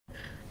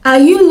Are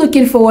you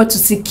looking forward to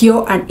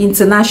secure an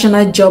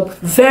international job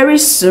very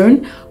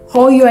soon?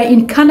 Or you are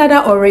in Canada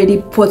already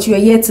but you are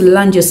yet to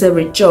land yourself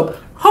a job?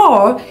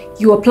 Or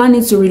you are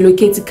planning to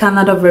relocate to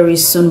Canada very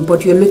soon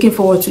but you're looking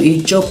forward to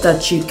a job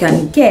that you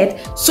can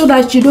get so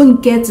that you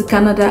don't get to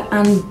Canada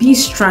and be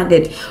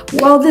stranded?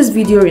 Well, this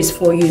video is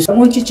for you. So I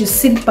want you to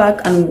sit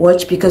back and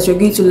watch because you're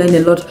going to learn a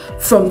lot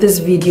from this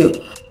video.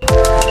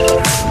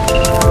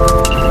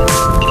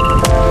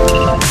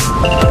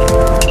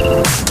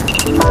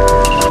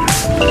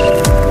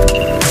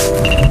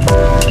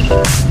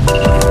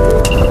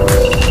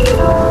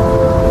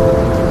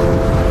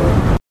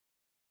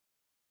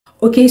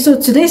 Okay, so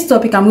today's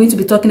topic, I'm going to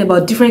be talking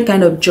about different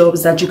kind of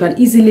jobs that you can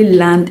easily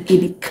land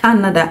in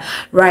Canada,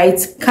 right?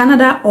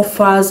 Canada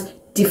offers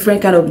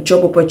different kind of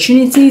job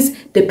opportunities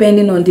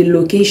depending on the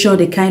location,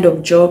 the kind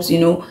of jobs,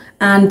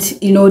 and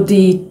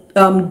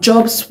the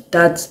jobs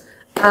that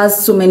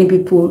has so many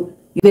people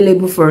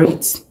available for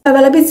it.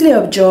 Availability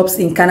of jobs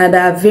in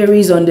Canada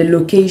varies on the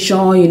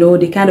location,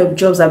 the kind of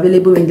jobs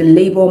available in the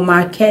labor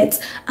market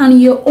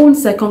and your own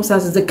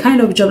circumstances, the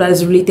kind of job that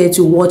is related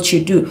to what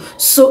you do.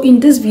 So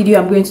in this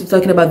video, I'm going to be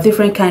talking about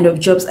different kind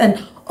of jobs, and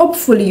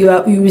hopefully you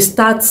will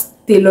start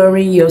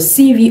tailoring your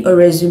CV or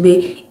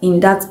resume in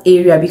that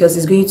area because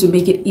it's going to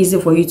make it easy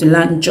for you to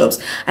land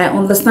jobs. I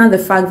understand the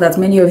fact that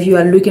many of you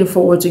are looking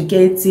forward to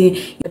getting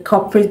a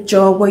corporate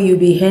job where you'll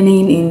be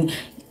earning in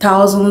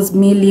thousands,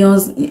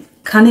 millions,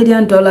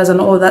 Canadian dollars and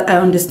all that. I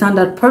understand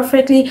that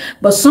perfectly,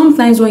 but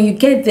sometimes when you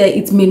get there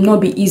it may not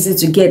be easy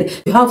to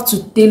get. You have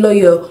to tailor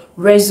your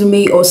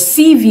resume or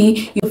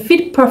CV. You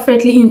fit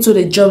perfectly into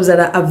the jobs that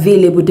are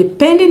available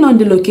depending on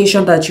the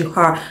location that you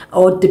are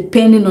or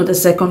depending on the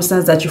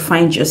circumstance that you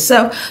find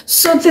yourself.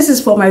 So this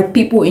is for my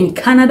people in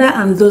Canada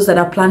and those that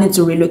are planning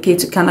to relocate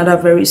to Canada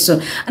very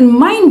soon. And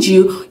mind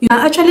you, you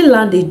can actually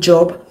land a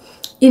job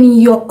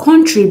in your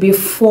country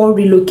before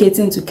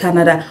relocating to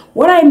Canada.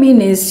 What I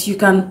mean is you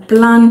can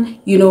plan,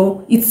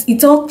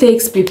 it all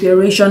takes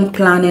preparation,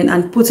 planning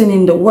and putting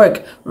in the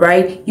work,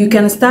 right? You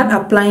can start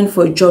applying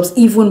for jobs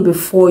even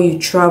before you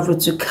travel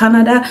to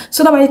Canada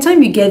so that by the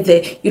time you get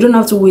there, you don't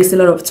have to waste a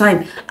lot of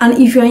time.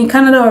 And if you're in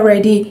Canada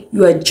already,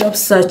 you are job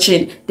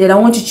searching, then I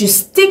want you to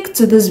stick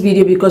to this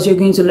video because you're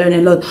going to learn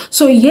a lot.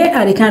 So here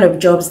are the kind of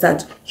jobs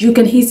that you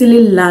can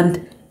easily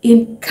land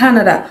in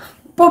Canada.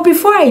 But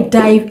before I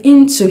dive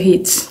into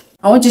it,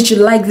 I want you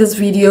to like this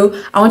video.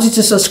 I want you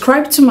to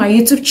subscribe to my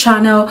YouTube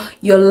channel.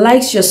 Your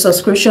likes, your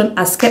subscription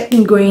has kept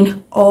me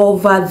going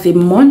over the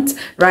month,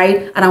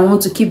 right? And I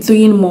want to keep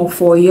doing more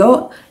for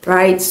you,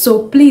 right?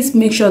 So please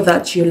make sure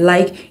that you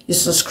like, you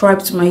subscribe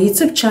to my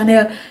YouTube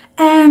channel,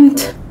 and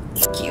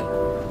thank you.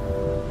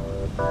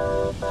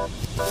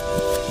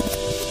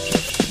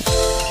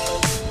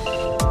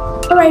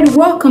 Alright,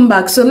 welcome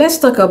back. So let's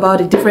talk about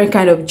the different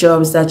kind of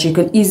jobs that you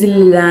can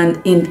easily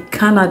land in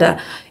Canada,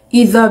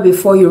 either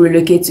before you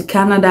relocate to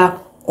Canada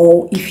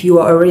or if you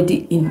are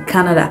already in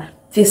Canada.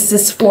 This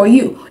is for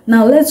you.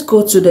 Now let's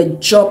go to the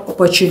job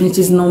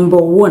opportunities number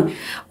one.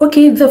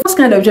 Okay, the first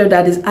kind of job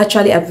that is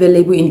actually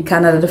available in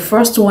Canada, the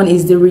first one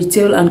is the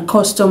retail and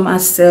customer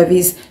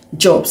service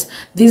jobs.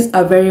 These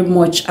are very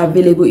much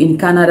available in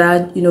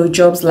Canada.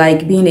 Jobs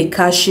like being a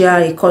cashier,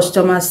 a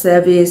customer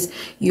service,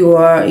 you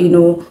are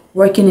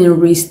working in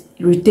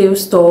retail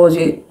stores,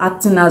 you're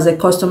acting as a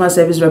customer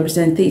service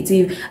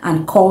representative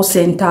and call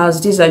centers.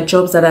 These are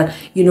jobs that are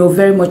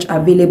very much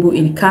available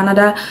in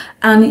Canada.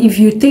 And if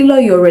you tailor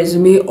your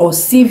resume or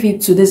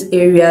CV to this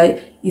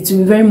area, it will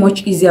be very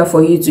much easier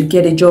for you to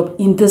get a job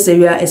in this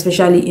area,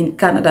 especially in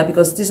Canada,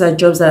 because these are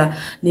jobs that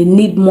they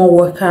need more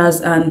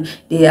workers and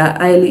they are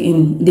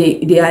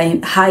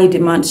in high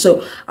demand.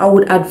 So I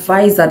would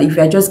advise that if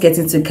you are just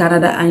getting to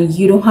Canada and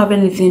you don't have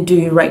anything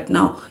doing right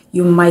now,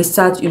 you might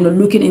start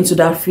looking into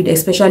that field,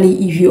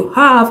 especially if you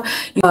have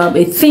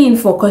a thing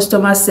for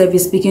customer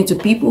service, speaking to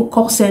people,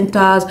 call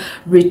centers,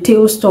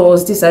 retail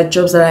stores. These are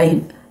jobs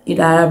that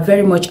are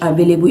very much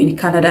available in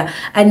Canada.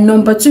 And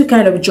number two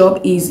kind of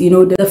job is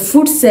the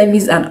food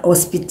service and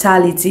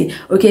hospitality.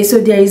 Okay,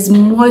 so there is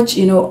much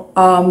job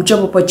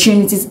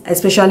opportunities,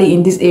 especially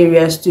in these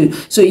areas too.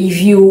 So if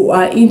you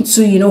are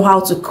into how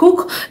to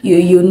cook,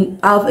 you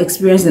have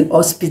experience in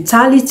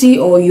hospitality,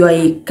 or you are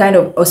a kind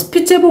of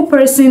hospitable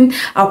person,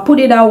 I'll put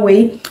it that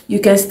way,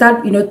 you can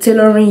start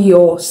tailoring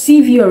your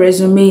CV or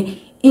resume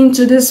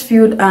into this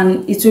field,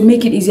 and it will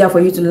make it easier for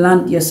you to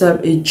land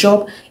yourself a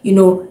job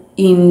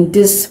in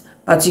this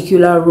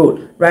particular role,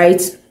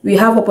 right? We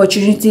have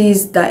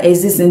opportunities that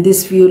exist in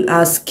this field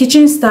as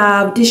kitchen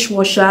staff,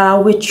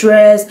 dishwasher,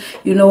 waitress,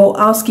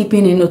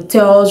 housekeeping in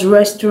hotels,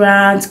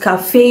 restaurants,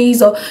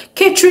 cafes, or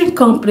catering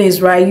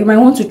companies, right? You might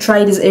want to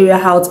try this area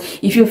out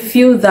if you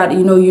feel that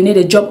you need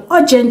a job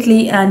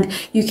urgently and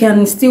you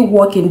can still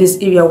work in this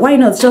area. Why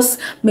not just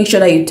make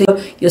sure that you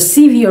take your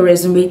CV or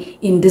resume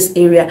in this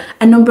area?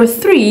 And number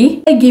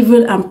three,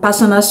 caregiving and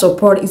personal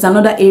support is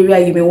another area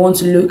you may want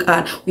to look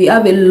at. We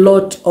have a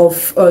lot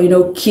of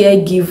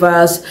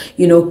caregivers,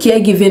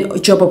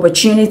 caregiving job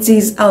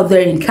opportunities out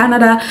there in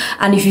Canada.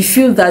 And if you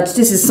feel that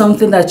this is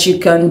something that you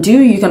can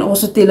do, you can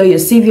also tailor your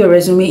CV or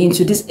resume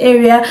into this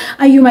area,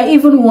 and you might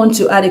even want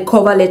to add a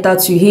cover letter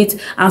to it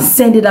and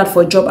send it out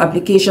for job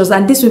applications.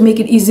 And this will make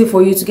it easy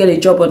for you to get a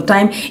job on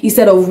time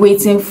instead of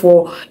waiting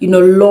for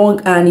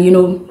long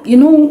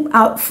and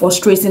how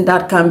frustrating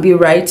that can be,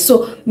 right?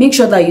 So make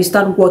sure that you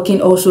start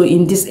working also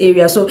in this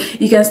area. So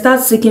you can start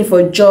seeking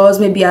for jobs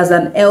maybe as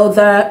an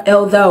elder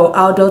or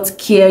adult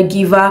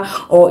caregiver,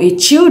 or a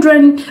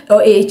children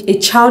or a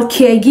child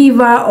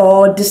caregiver,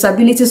 or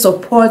disability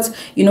support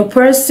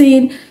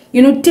person,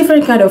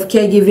 different kind of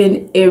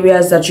caregiving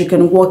areas that you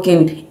can work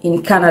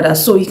in Canada.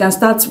 So you can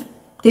start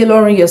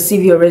tailoring your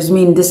CV or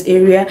resume in this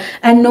area.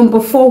 And number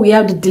 4, we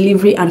have the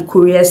delivery and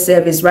courier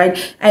service,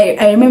 right?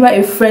 I remember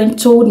a friend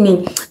told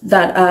me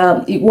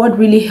that what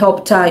really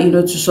helped her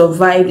to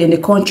survive in the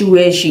country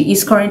where she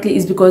is currently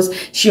is because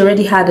she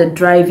already had a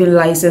driving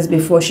license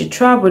before she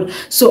traveled.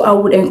 So I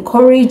would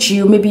encourage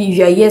you, maybe if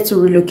you are yet to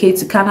relocate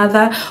to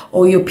Canada,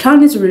 or you're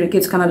planning to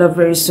relocate to Canada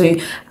very soon,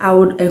 I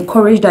would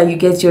encourage that you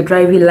get your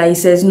driving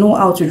license, know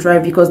how to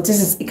drive, because this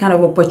is a kind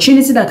of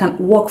opportunity that can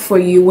work for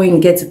you when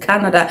you get to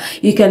Canada.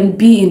 You can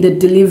be in the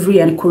delivery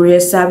and courier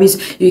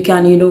service. You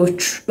can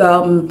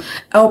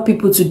help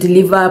people to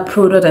deliver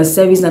product and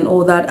service and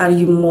all that, and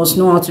you must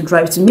know how to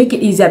drive to make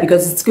it easier,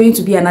 because it's going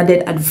to be an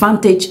added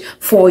advantage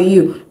for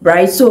you,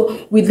 right?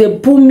 So with the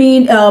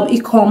booming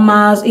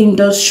e-commerce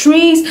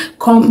industries,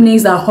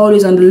 companies are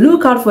always on the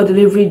lookout for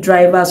delivery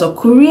drivers or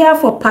courier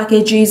for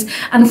packages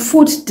and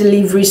food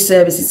delivery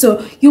services.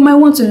 So you might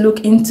want to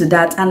look into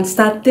that and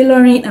start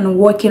tailoring and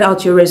working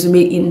out your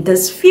resume in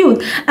this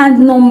field.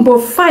 And number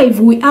 5,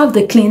 we have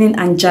the cleaning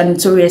and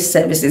janitorial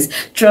services.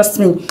 Trust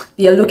me,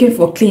 they are looking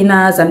for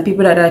cleaners and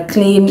people that are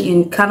clean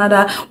in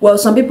Canada. Well,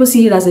 some people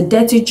see it as a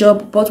dirty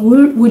job, but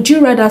would you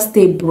rather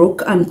stay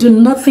broke and do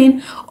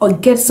nothing, or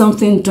get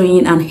something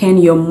doing and earn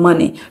your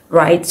money,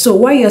 right? So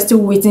while you're still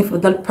waiting for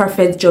that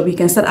perfect job, you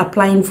can start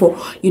applying for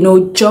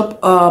job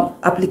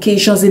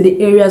applications in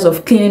the areas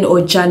of cleaning or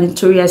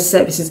janitorial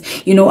services,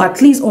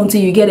 at least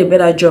until you get a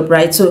better job,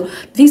 right? So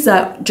these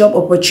are job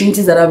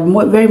opportunities that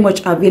are very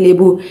much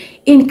available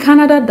in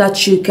Canada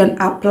that you can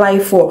apply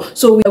for.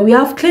 So we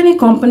have cleaning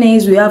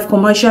companies, we have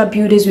commercial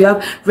buildings, we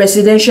have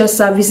residential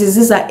services.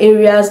 These are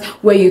areas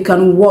where you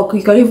can work.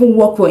 You can even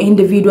work for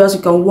individuals,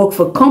 you can work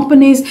for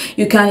companies.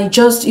 You can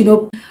just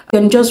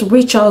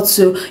reach out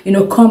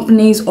to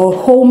companies or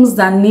homes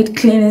that need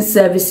cleaning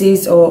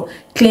services or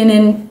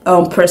cleaning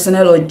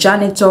personnel or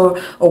janitor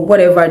or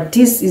whatever.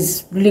 This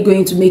is really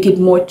going to make it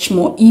much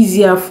more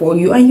easier for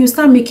you, and you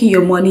start making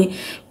your money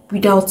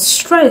without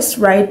stress,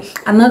 right?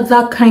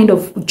 Another kind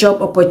of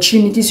job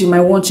opportunities you might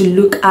want to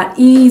look at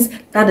is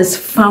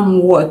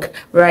farm work,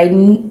 right?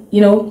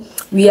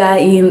 We are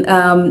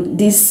in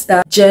this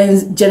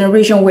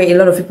generation where a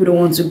lot of people don't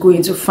want to go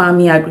into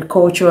farming,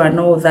 agriculture and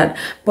all that,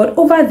 but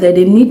over there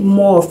they need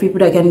more of people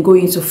that can go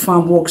into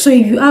farm work. So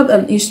if you have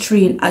an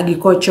history in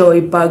agriculture or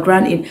a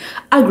background in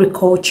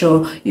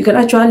agriculture, you can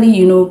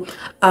actually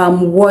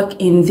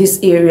work in this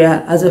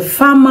area as a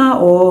farmer,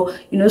 or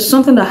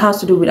something that has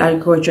to do with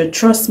agriculture.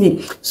 Trust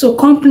me. So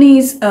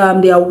companies,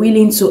 they are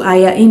willing to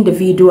hire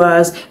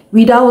individuals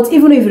without,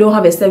 even if you don't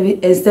have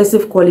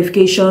extensive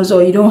qualifications,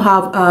 or you don't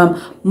have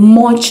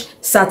much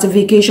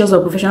certifications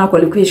or professional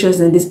qualifications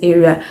in this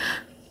area,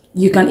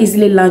 you can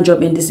easily land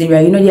job in this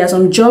area. There are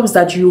some jobs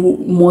that you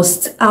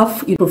must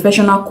have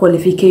professional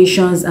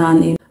qualifications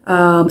and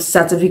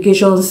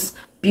certifications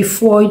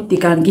before they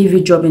can give you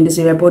a job in this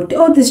area. But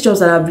all these jobs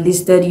that I've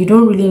listed, you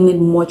don't really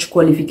need much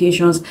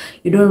qualifications,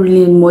 you don't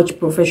really need much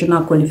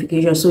professional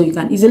qualifications, so you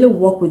can easily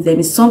work with them.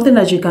 It's something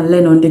that you can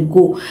learn on the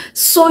go.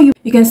 So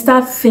you can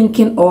start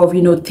thinking of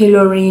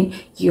tailoring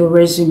your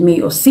resume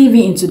or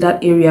CV into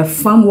that area.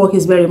 Farm work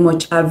is very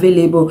much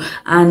available,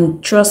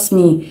 and trust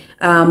me,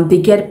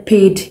 they get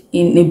paid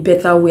in a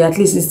better way. At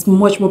least it's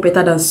much more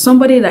better than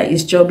somebody that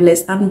is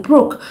jobless and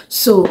broke.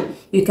 So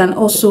you can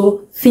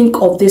also think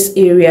of this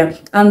area.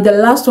 And the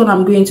last one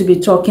I'm going to be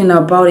talking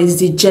about is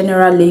the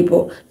general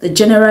labor. The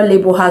general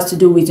labor has to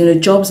do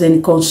with jobs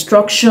in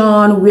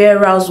construction,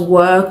 warehouse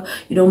work,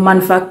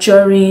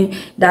 manufacturing.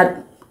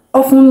 That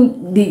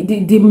often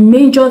the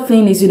major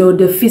thing is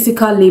the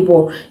physical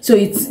labor. So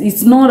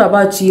it's not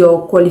about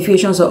your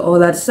qualifications or all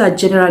that. It's a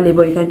general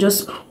labor. You can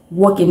just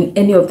work in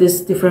any of these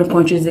different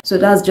countries. So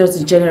that's just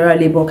the general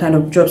labor kind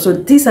of job. So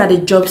these are the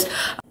jobs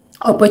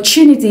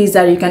opportunities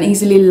that you can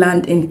easily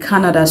land in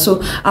Canada.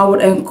 So I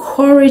would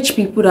encourage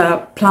people that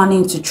are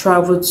planning to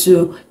travel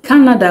to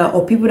Canada,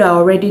 or people that are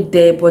already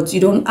there but you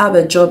don't have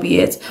a job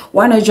yet,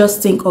 why not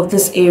just think of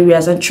these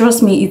areas? And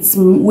trust me, it's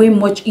way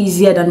much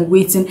easier than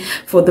waiting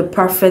for the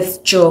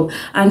perfect job.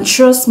 And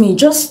trust me,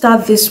 just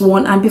start this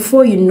one, and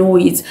before you know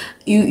it,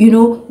 you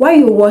know, while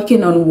you're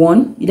working on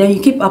one, then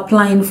you keep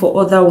applying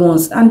for other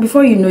ones, and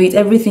before you know it,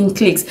 everything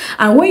clicks.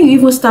 And when you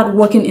even start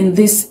working in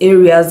these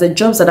areas, the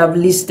jobs that I've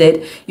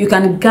listed, you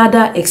can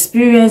gather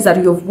experience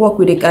that you've worked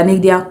with a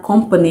Canadian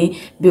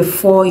company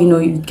before, you know,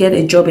 you get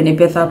a job in a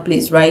better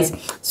place, right?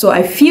 So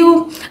I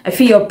feel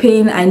your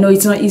pain. I know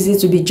it's not easy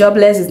to be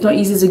jobless. It's not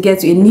easy to get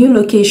to a new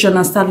location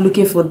and start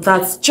looking for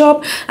that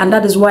job, and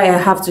that is why I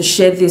have to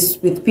share this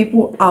with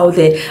people out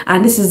there.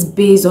 And this is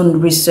based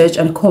on research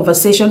and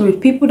conversation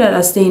with people that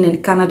are staying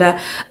in Canada,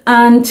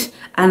 and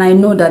I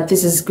know that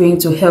this is going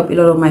to help a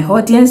lot of my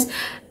audience.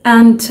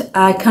 And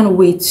I can't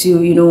wait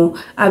to, you know,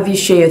 have you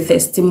share your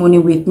testimony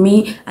with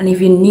me. And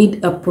if you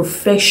need a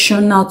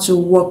professional to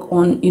work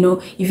on, you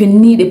know, if you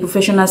need a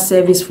professional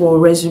service for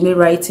resume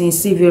writing,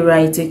 CV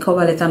writing,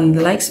 cover letter and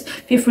the likes,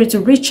 feel free to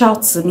reach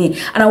out to me.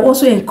 And I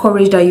also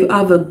encourage that you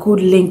have a good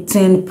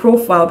LinkedIn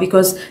profile,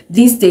 because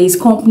these days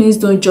companies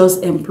don't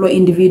just employ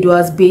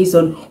individuals based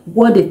on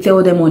what they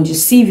tell them on your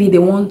CV. They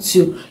want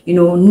to, you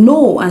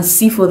know and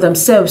see for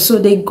themselves. So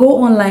they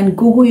go online,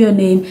 Google your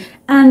name,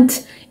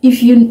 and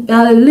if you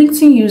are a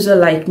LinkedIn user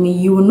like me,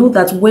 you will know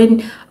that when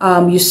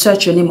you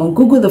search your name on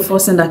Google, the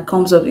first thing that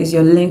comes up is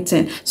your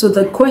LinkedIn. So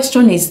the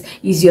question is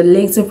your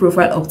LinkedIn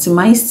profile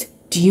optimized?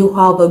 Do you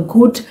have a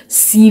good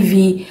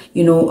CV,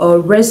 you know, or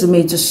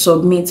resume to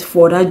submit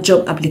for that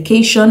job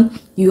application?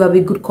 You have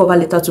a good cover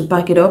letter to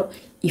back it up?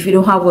 If you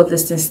don't have all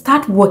these things,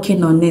 start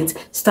working on it.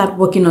 Start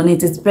working on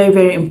it. It's very,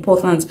 very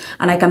important.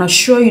 And I can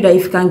assure you that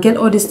if you can get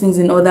all these things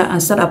in order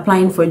and start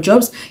applying for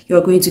jobs,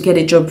 you're going to get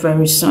a job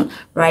very soon,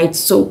 right?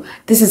 So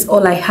this is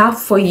all I have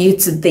for you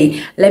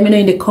today. Let me know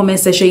in the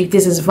comment section if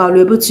this is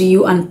valuable to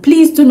you. And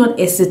please do not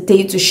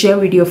hesitate to share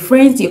with your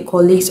friends, your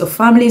colleagues, or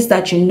families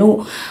that you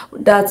know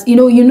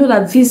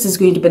that this is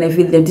going to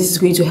benefit them. This is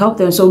going to help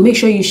them. So make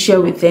sure you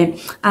share with them,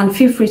 and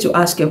feel free to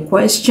ask your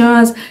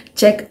questions.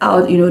 Check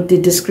out, you know, the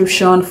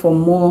description for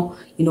more,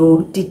 you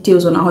know,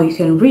 details on how you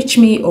can reach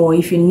me, or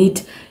if you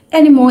need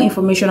any more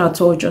information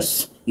at all,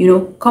 just, you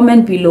know,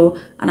 comment below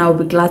and I'll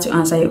be glad to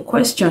answer your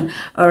question.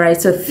 All right,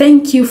 so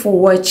thank you for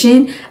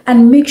watching,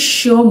 and make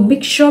sure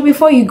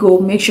before you go,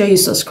 make sure you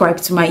subscribe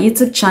to my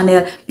YouTube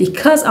channel,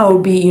 because I will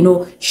be, you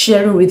know,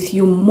 sharing with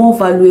you more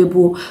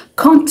valuable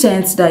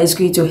content that is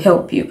going to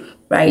help you,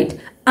 right?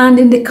 And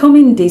in the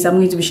coming days, I'm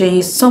going to be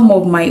sharing some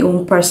of my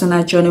own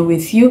personal journey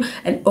with you,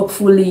 and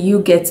hopefully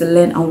you get to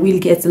learn and we'll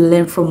get to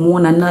learn from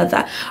one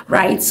another,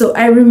 right? So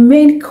I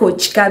remain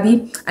Coach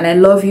Gabby, and I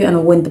love you and I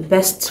want the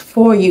best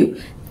for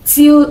you.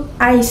 Till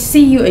I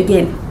see you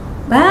again.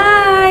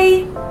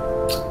 Bye.